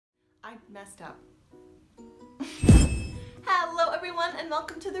I messed up. Hello everyone and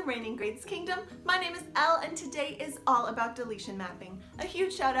welcome to the Reigning Grades Kingdom. My name is Elle and today is all about deletion mapping. A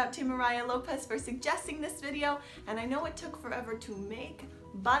huge shout out to Mariah Lopez for suggesting this video, and I know it took forever to make,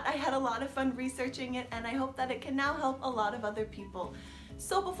 but I had a lot of fun researching it and I hope that it can now help a lot of other people.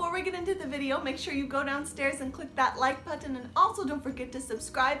 So before we get into the video, make sure you go downstairs and click that like button, and also don't forget to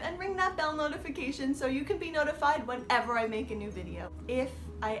subscribe and ring that bell notification so you can be notified whenever I make a new video. If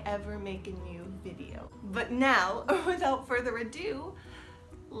I ever make a new video. But now, without further ado,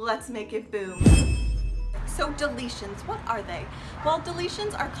 let's make it boom. So deletions, what are they? Well,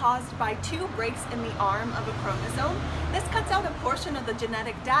 deletions are caused by two breaks in the arm of a chromosome. This cuts out a portion of the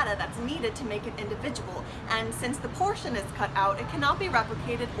genetic data that's needed to make an individual, and since the portion is cut out, it cannot be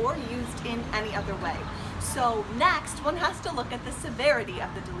replicated or used in any other way. So next, one has to look at the severity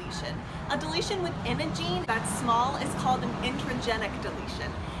of the deletion. A deletion within a gene that's small is called an intragenic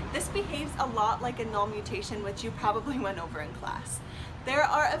deletion. This behaves a lot like a null mutation, which you probably went over in class. There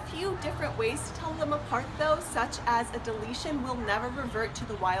are a few different ways to tell them apart though, such as a deletion will never revert to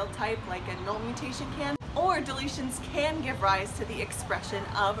the wild type like a null mutation can, or deletions can give rise to the expression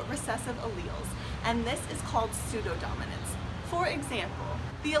of recessive alleles, and this is called pseudodominance. For example,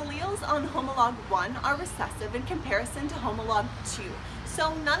 the alleles on homolog 1 are recessive in comparison to homolog 2,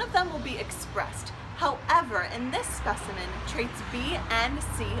 so none of them will be expressed. However, in this specimen, traits B and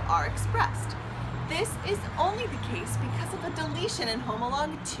C are expressed. This is only the case because of a deletion in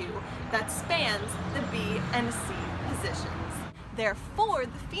homolog 2 that spans the B and C positions. Therefore,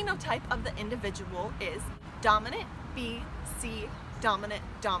 the phenotype of the individual is dominant, B, C, dominant,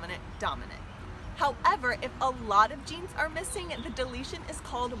 dominant, dominant. However, if a lot of genes are missing, the deletion is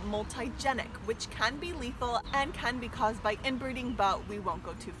called multigenic, which can be lethal and can be caused by inbreeding, but we won't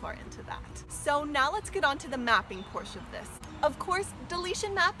go too far into that. So now let's get on to the mapping portion of this. Of course,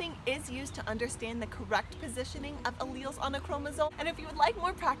 deletion mapping is used to understand the correct positioning of alleles on a chromosome, and if you would like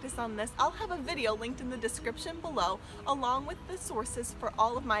more practice on this, I'll have a video linked in the description below, along with the sources for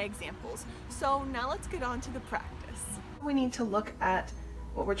all of my examples. So now let's get on to the practice. We need to look at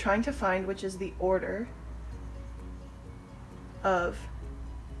what we're trying to find, which is the order of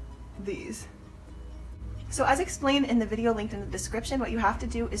these. So as explained in the video linked in the description, what you have to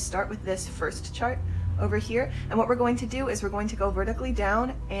do is start with this first chart over here, and what we're going to do is we're going to go vertically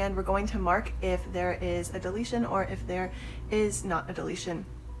down and we're going to mark if there is a deletion or if there is not a deletion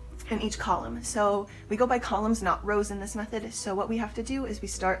in each column. So we go by columns, not rows in this method. So what we have to do is we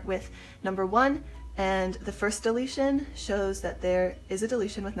start with number 1, and the first deletion shows that there is a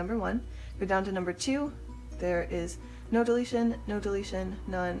deletion with number 1. Go down to number 2, there is no deletion,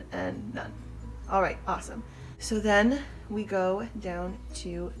 none, and none. All right, awesome. So then we go down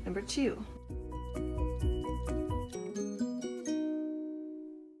to number 2.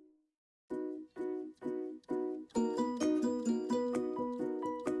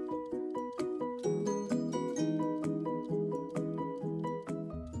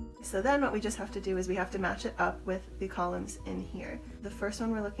 So then what we just have to do is we have to match it up with the columns in here. The first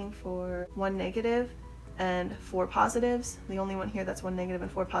one we're looking for 1 negative and 4 positives. The only one here that's 1 negative and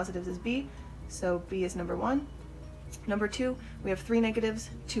 4 positives is B, so B is number 1. Number 2, we have 3 negatives,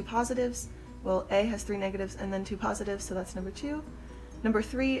 2 positives. Well, A has 3 negatives and then 2 positives, so that's number 2. Number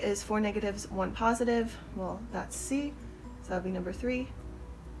 3 is 4 negatives, 1 positive. Well, that's C, so that'll be number 3.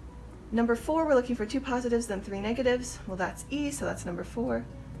 Number 4, we're looking for 2 positives, then 3 negatives. Well, that's E, so that's number 4.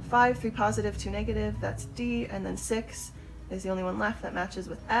 5, 3 positive, 2 negative, that's D, and then 6 is the only one left that matches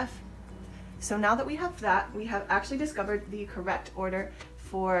with F. So now that we have that, we have actually discovered the correct order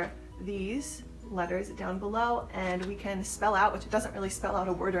for these letters down below, and we can spell out, which it doesn't really spell out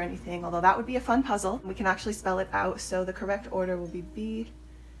a word or anything, although that would be a fun puzzle. We can actually spell it out, so the correct order will be B,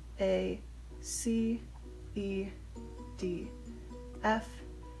 A, C, E, D, F,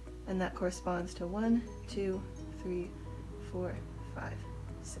 and that corresponds to 1, 2, 3, 4, 5,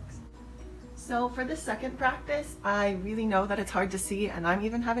 6. So for the second practice, I really know that it's hard to see, and I'm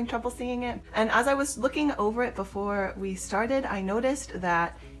even having trouble seeing it. And as I was looking over it before we started, I noticed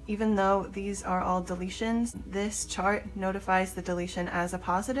that even though these are all deletions, this chart notifies the deletion as a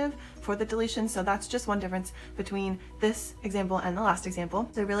positive for the deletion, so that's just one difference between this example and the last example.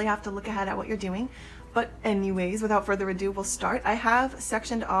 So you really have to look ahead at what you're doing. But anyways, without further ado, we'll start. I have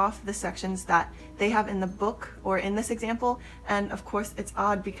sectioned off the sections that they have in the book or in this example, and of course it's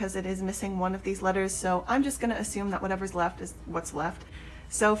odd because it is missing one of these letters, so I'm just going to assume that whatever's left is what's left.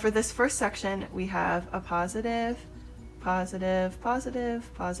 So for this first section, we have a positive, positive,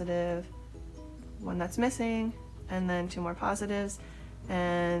 positive, positive, one that's missing, and then 2 more positives,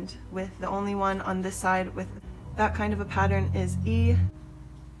 and with the only one on this side with that kind of a pattern is E,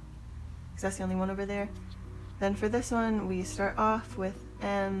 because that's the only one over there. Then for this one, we start off with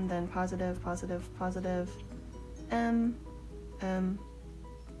M, then positive, positive, positive, M, M,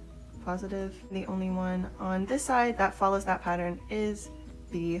 positive. The only one on this side that follows that pattern is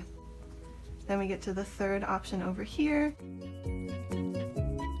B. Then we get to the third option over here.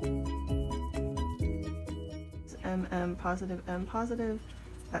 M, M, positive, M, positive.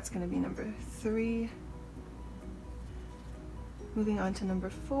 That's going to be number 3. Moving on to number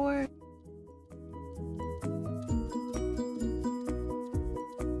 4.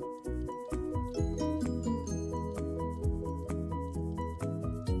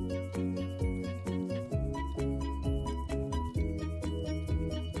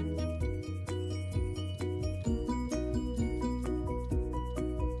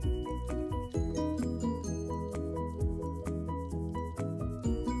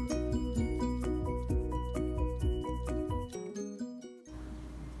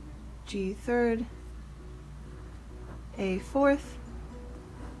 G third, A fourth,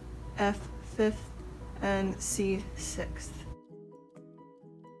 F fifth, and C sixth.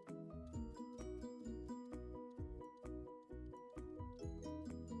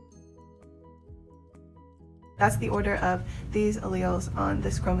 That's the order of these alleles on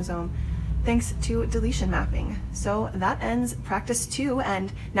this chromosome, thanks to deletion mapping. So that ends practice 2,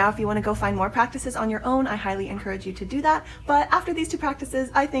 and now if you want to go find more practices on your own, I highly encourage you to do that. But after these 2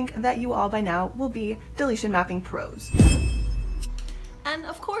 practices, I think that you all by now will be deletion mapping pros. And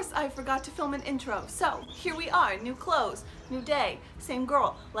of course I forgot to film an intro, so here we are, new clothes, new day, same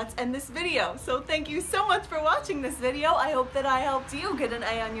girl. Let's end this video. So thank you so much for watching this video. I hope that I helped you get an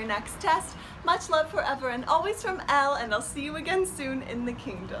A on your next test. Much love forever and always from Elle, and I'll see you again soon in the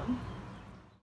kingdom.